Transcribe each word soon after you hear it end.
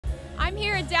I'm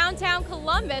here in downtown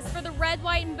Columbus for the Red,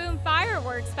 White, and Boom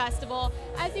Fireworks Festival.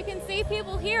 As you can see,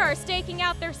 people here are staking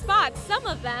out their spots. Some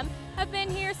of them have been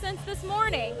here since this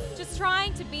morning, just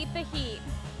trying to beat the heat.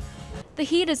 The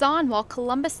heat is on while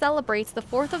Columbus celebrates the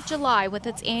 4th of July with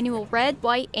its annual Red,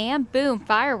 White, and Boom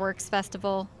Fireworks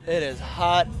Festival. It is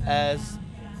hot as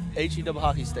double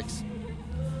hockey sticks.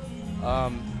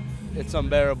 It's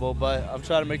unbearable, but I'm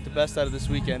trying to make the best out of this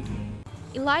weekend.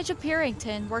 Elijah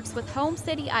Purington works with Home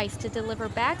City Ice to deliver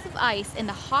bags of ice in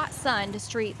the hot sun to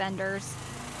street vendors.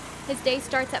 His day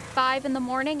starts at 5 in the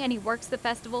morning and he works the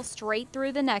festival straight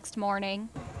through the next morning.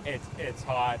 It's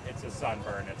hot, it's a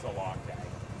sunburn, it's a long day,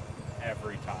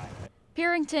 every time.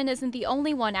 Purington isn't the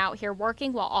only one out here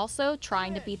working while also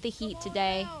trying to beat the heat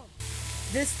today.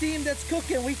 This team that's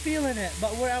cooking, we feeling it,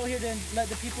 but we're out here to let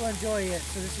the people enjoy it,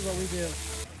 so this is what we do.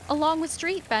 Along with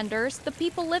street vendors, the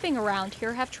people living around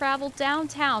here have traveled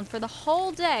downtown for the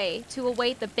whole day to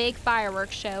await the big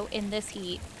fireworks show in this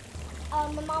heat. My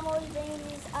mom always brings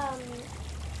these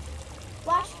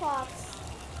washcloths,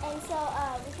 and so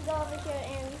we could go over here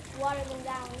and water them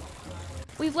down.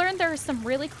 We've learned there are some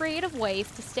really creative ways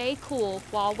to stay cool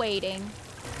while waiting.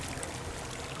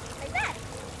 Like that.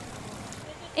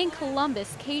 In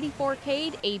Columbus, Katie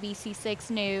Forcade, ABC6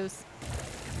 News.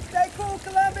 Stay cool,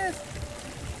 Columbus!